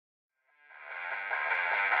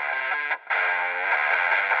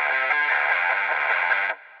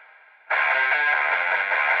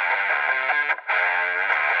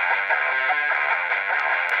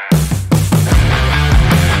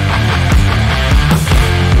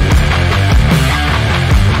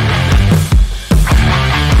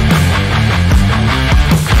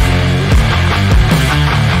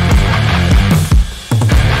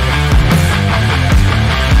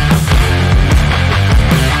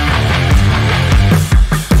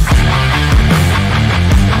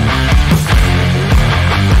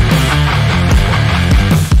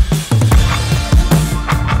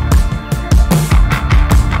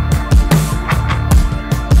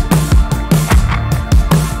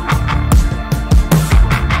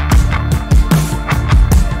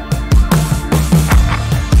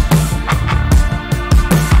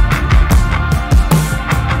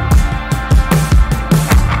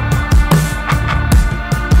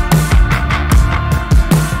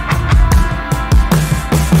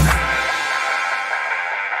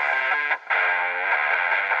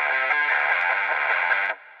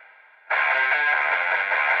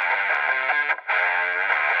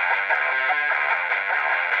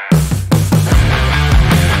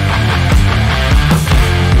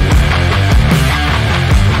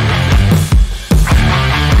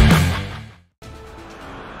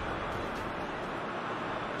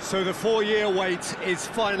The 4-year wait is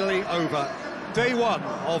finally over. Day one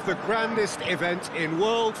of the grandest event in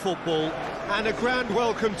world football, and a grand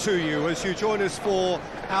welcome to you as you join us for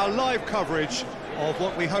our live coverage of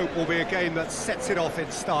what we hope will be a game that sets it off in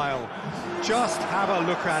style. Just have a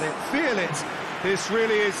look at it, feel it. This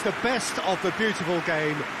really is the best of the beautiful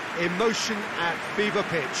game, emotion at fever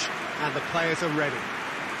pitch, and the players are ready.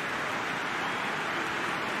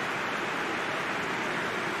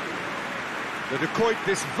 The Decoit,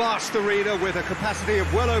 this vast arena with a capacity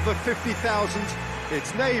of well over 50,000.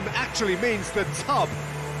 Its name actually means the tub.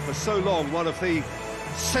 For so long, one of the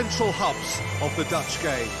central hubs of the Dutch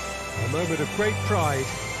game. A moment of great pride,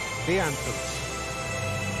 the anthems.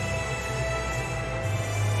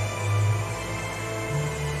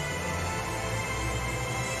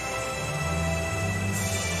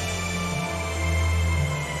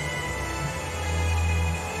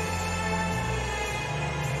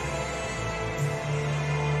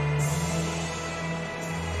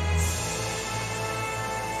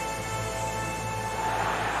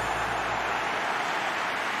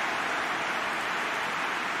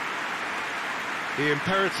 The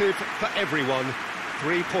imperative for everyone,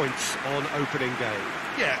 3 points on opening game.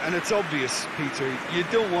 Yeah, and it's obvious, Peter, you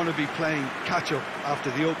don't want to be playing catch-up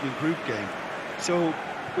after the opening group game. So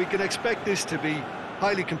we can expect this to be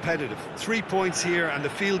highly competitive. 3 points here and the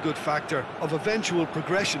feel-good factor of eventual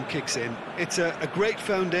progression kicks in. It's a great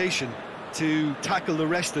foundation to tackle the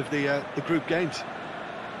rest of the group games.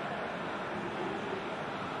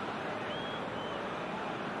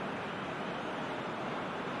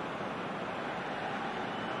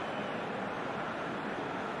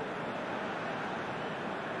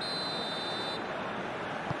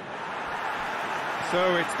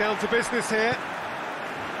 So it's down to business here.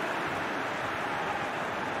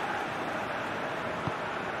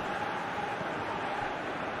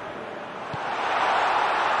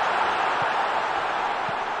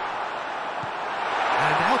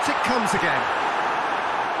 And out it comes again.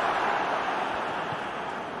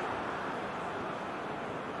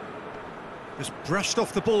 Just brushed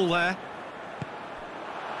off the ball there.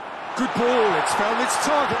 Good ball, it's found its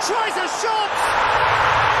target. Tries a shot!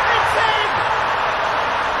 It's in!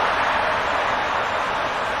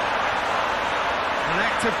 An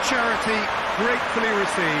act of charity gratefully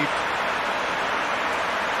received.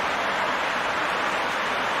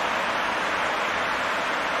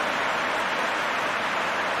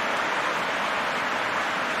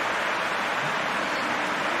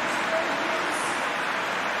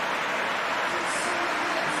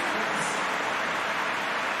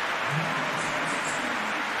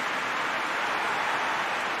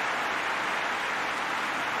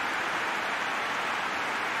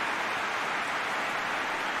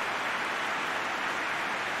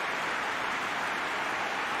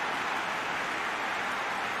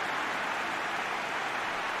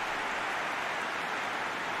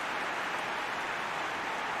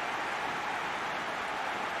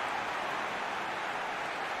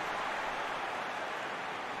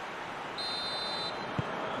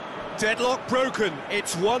 Deadlock broken,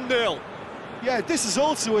 it's 1-0. Yeah, this is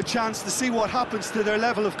also a chance to see what happens to their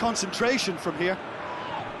level of concentration from here.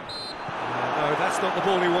 No, that's not the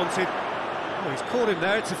ball he wanted. Oh, he's caught him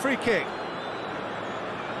there, it's a free kick.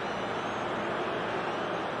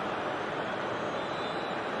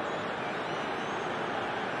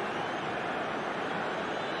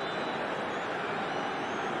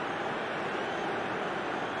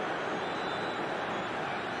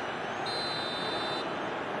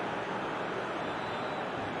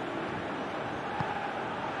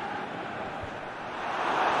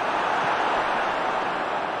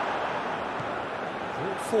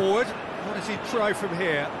 Forward, what does he try from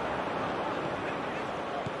here?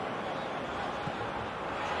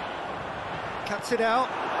 Cuts it out.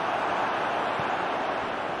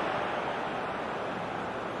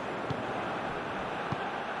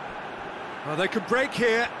 Well, they can break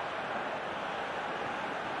here.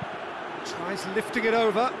 Tries lifting it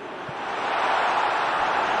over.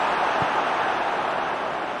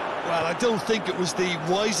 Well, I don't think it was the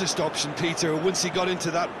wisest option, Peter, once he got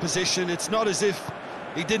into that position. It's not as if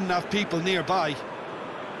he didn't have people nearby.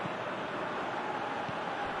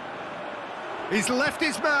 He's left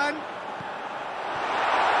his man.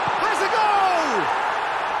 Has a goal!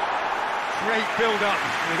 Great build-up.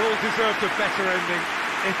 It all deserved a better ending.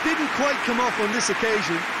 It didn't quite come off on this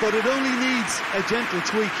occasion, but it only needs a gentle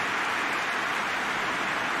tweak.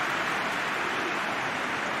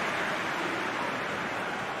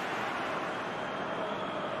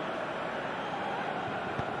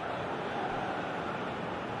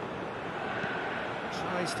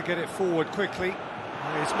 Tries to get it forward quickly.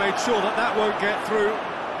 He's made sure that that won't get through.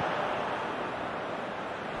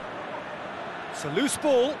 It's a loose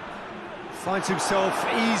ball. Finds himself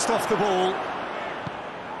eased off the ball.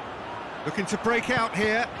 Looking to break out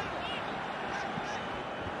here.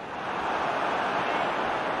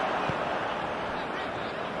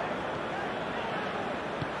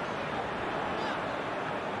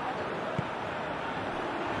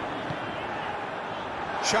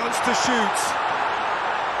 Chance to shoot.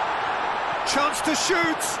 Chance to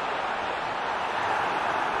shoot.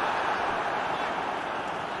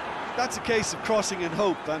 That's a case of crossing in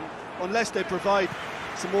hope, and unless they provide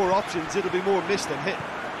some more options, it'll be more miss than hit.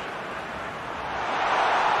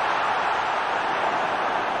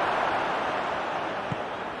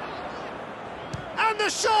 And the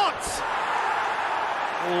shot!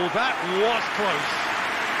 Oh, that was close.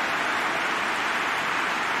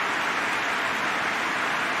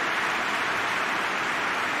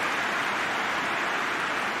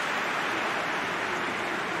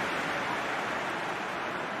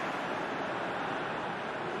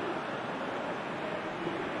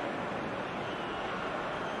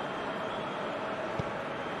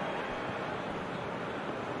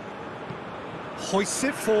 Hoists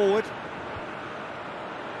it forward.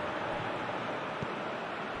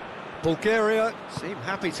 Bulgaria seem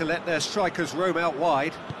happy to let their strikers roam out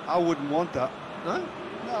wide. I wouldn't want that. No?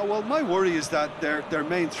 No, well, my worry is that their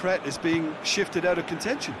main threat is being shifted out of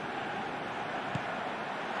contention.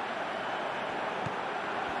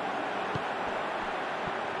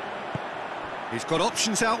 He's got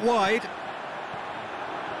options out wide.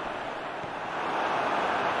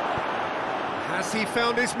 Has he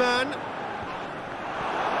found his man?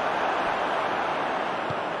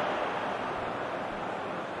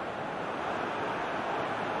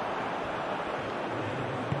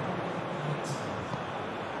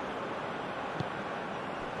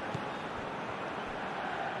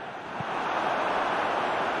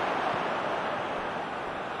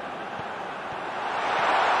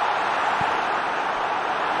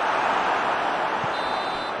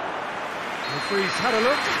 He's had a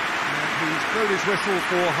look, and he's blown his whistle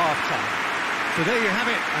for half-time. So there you have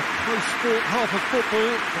it, a close-fought half of football,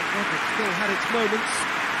 but one that still had its moments,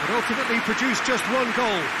 but ultimately produced just one goal.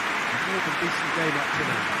 A more than decent game up to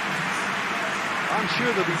now. I'm sure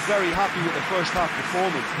they'll be very happy with the first half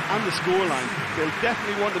performance and the scoreline. They'll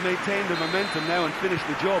definitely want to maintain the momentum now and finish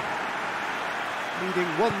the job. Leading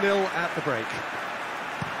 1-0 at the break.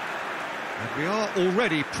 And we are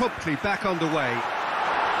already promptly back underway.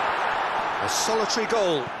 A solitary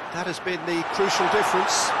goal, that has been the crucial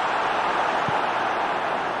difference.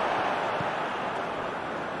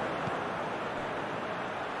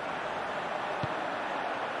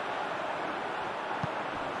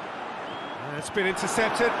 It's been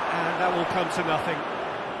intercepted, and that will come to nothing.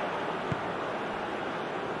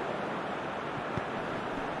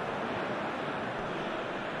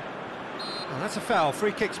 Well, that's a foul,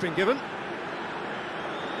 free kick's been given.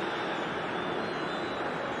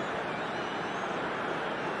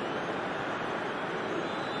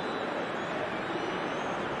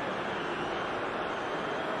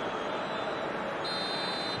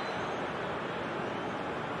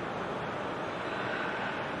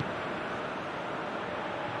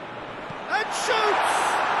 Shoots!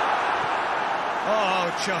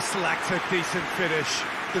 Oh, just lacked a decent finish.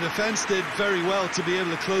 The defence did very well to be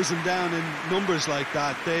able to close him down in numbers like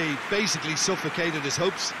that. They basically suffocated his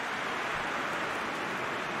hopes.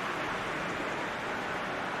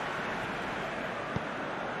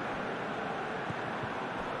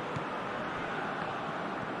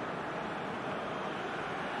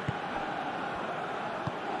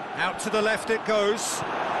 Out to the left it goes.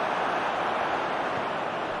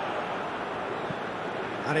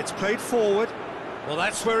 And it's played forward. Well,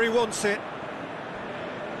 that's where he wants it.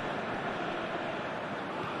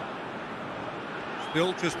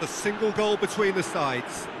 Still just a single goal between the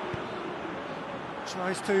sides.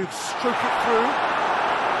 Tries to stroke it through.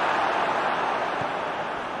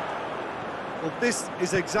 Well, this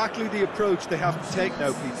is exactly the approach they have to take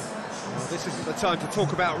now, Peter. Well, this isn't the time to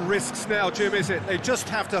talk about risks now, Jim, is it? They just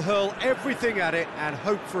have to hurl everything at it and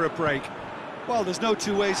hope for a break. Well, there's no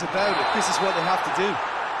two ways about it. This is what they have to do.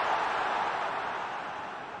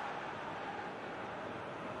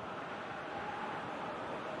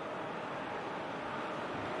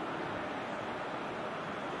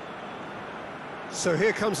 So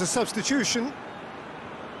here comes a substitution.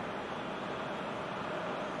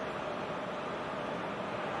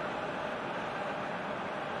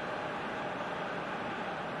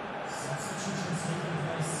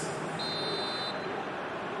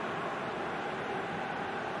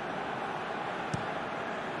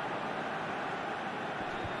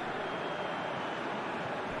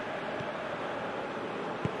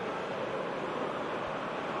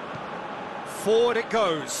 Forward it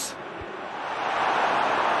goes.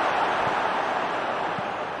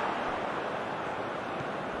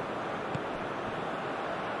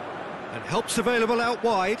 And help's available out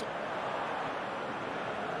wide.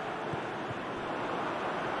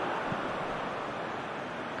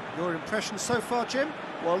 Your impression so far, Jim?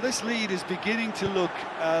 Well, this lead is beginning to look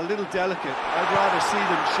a little delicate. I'd rather see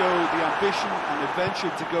them show the ambition and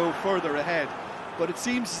adventure to go further ahead. But it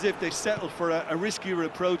seems as if they settled for a riskier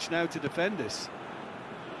approach now to defend this.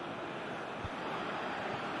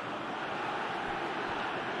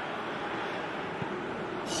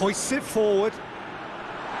 Hoists it forward.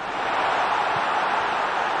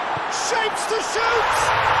 Shapes to shoot!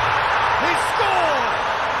 He scored!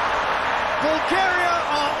 Bulgaria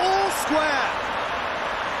are all square.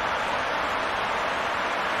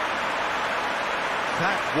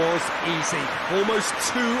 That was easy, almost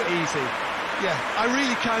too easy. Yeah, I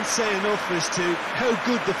really can't say enough as to how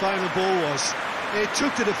good the final ball was. It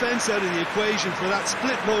took the defence out of the equation for that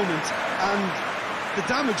split moment, and the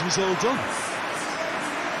damage was all done.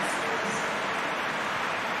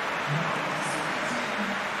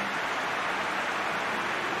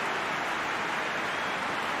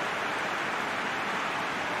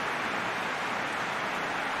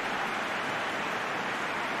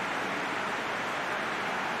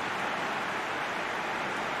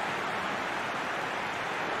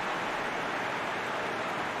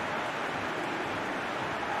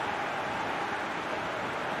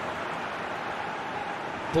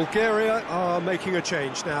 Bulgaria are making a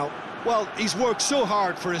change now. Well, he's worked so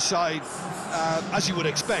hard for his side, as you would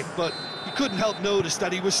expect, but you couldn't help notice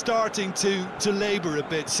that he was starting to labour a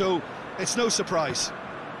bit, so it's no surprise.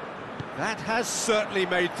 That has certainly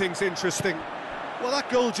made things interesting. Well, that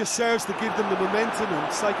goal just serves to give them the momentum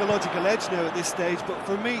and psychological edge now at this stage, but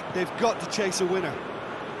for me, they've got to chase a winner.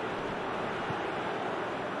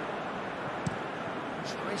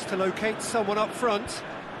 Tries to locate someone up front.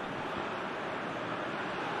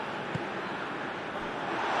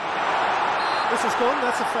 This is gone,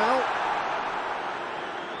 that's a foul.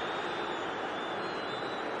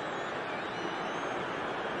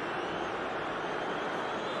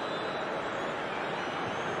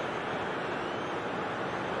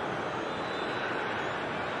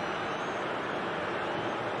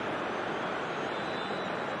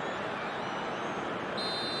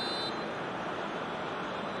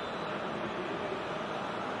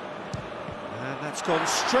 And that's gone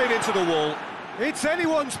straight into the wall. It's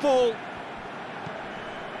anyone's ball.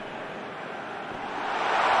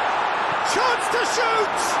 Chance to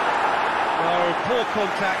shoot! No, poor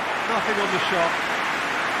contact, nothing on the shot.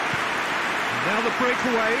 And now the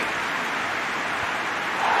breakaway.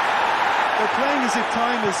 They're playing as if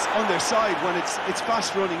time is on their side when it's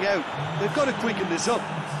fast running out. They've got to quicken this up.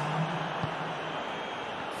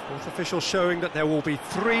 Fourth official showing that there will be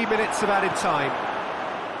 3 minutes of added time.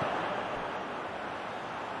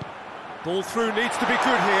 Ball through needs to be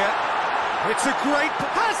good here. It's a great...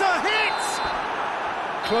 has a hit!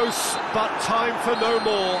 Close, but time for no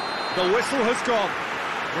more. The whistle has gone.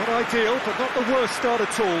 Not ideal, but not the worst start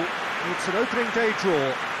at all. It's an opening day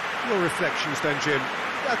draw. Your reflections then, Jim?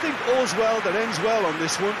 I think all's well that ends well on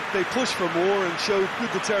this one. They pushed for more and showed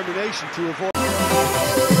good determination to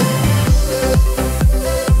avoid...